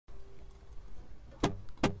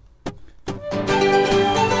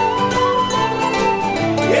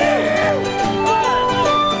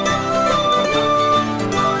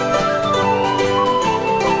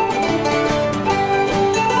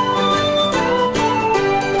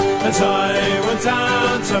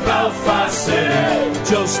to Belfast City,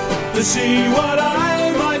 just to see what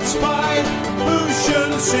I might spy. Who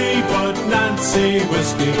should see but Nancy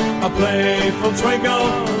Whiskey, a playful twinkle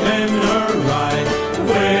in her eye.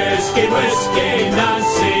 Whiskey, whiskey,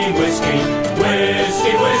 Nancy Whiskey,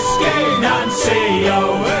 whiskey, whiskey, Nancy,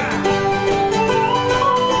 oh.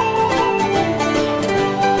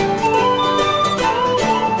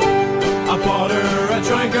 I bought her a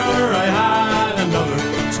drinker, I had another,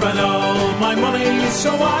 spent all my money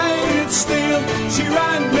so I'd steal. She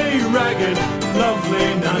ran me ragged, lovely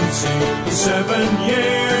Nancy, 7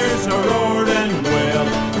 years a roaring wail.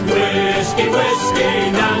 Whiskey, whiskey,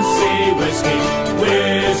 Nancy Whiskey,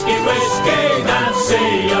 whiskey, whiskey, Nancy,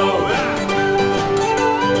 oh.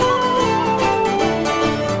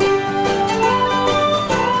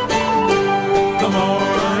 The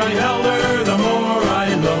more I held her, the more I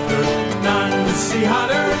loved her. Nancy had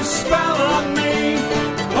her spell on me.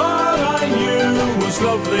 All I knew was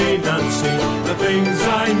lovely Nancy, the things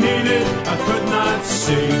I needed I could not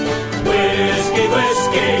see. Whiskey,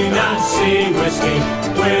 whiskey, Nancy Whiskey,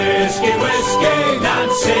 whiskey, whiskey,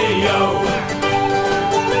 Nancy, oh.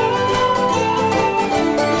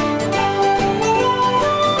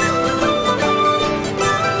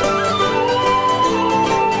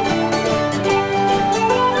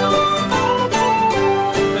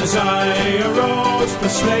 As I arose to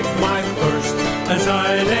slake my thirst, as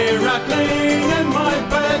I lay rattling in my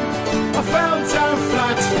bed, I fell down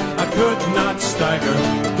flat, I could not stagger.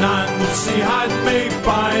 Nancy had me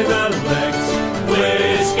by the legs.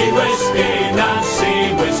 Whiskey, whiskey, Nancy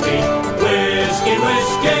Whiskey, whiskey,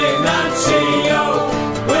 whiskey, Nancy, oh.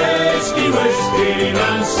 Whiskey, whiskey,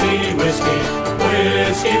 Nancy Whiskey,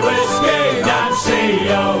 whiskey, whiskey, Nancy,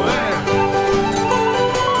 oh.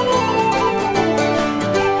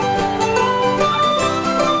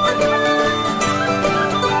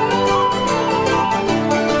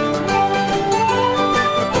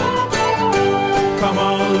 Come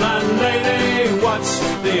on, landlady, what's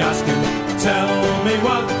the asking? Tell me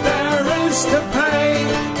what there is to pay.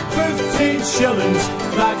 15 shillings,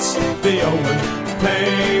 that's the omen.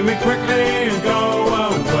 Pay me quickly and go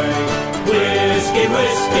away. Whiskey,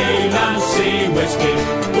 whiskey, Nancy Whiskey,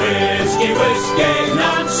 whiskey, whiskey,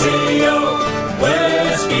 Nancy, oh.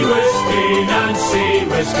 Whiskey, whiskey, Nancy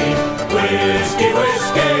Whiskey, whiskey,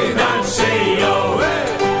 whiskey, Nancy, oh. Hey.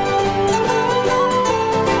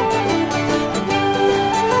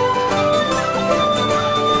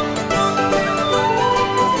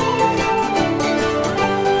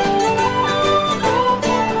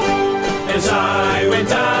 As I went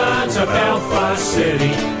down to Belfast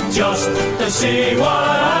City, just to see what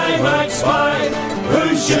I might spy.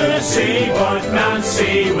 Who should see but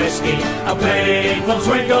Nancy Whiskey, a playful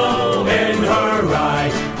twinkle in her eye.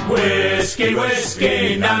 Whiskey,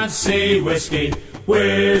 whiskey, Nancy Whiskey,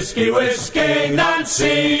 whiskey, whiskey,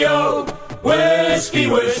 Nancy, oh. Whiskey,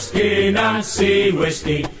 whiskey, Nancy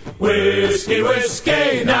Whiskey, whiskey,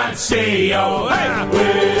 whiskey, Nancy, oh. Hey!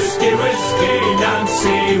 Whiskey, whiskey,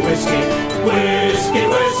 Nancy Whiskey, whiskey,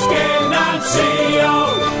 whiskey, Nancy,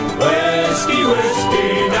 oh. Whiskey, whiskey,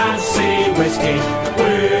 Nancy Whiskey,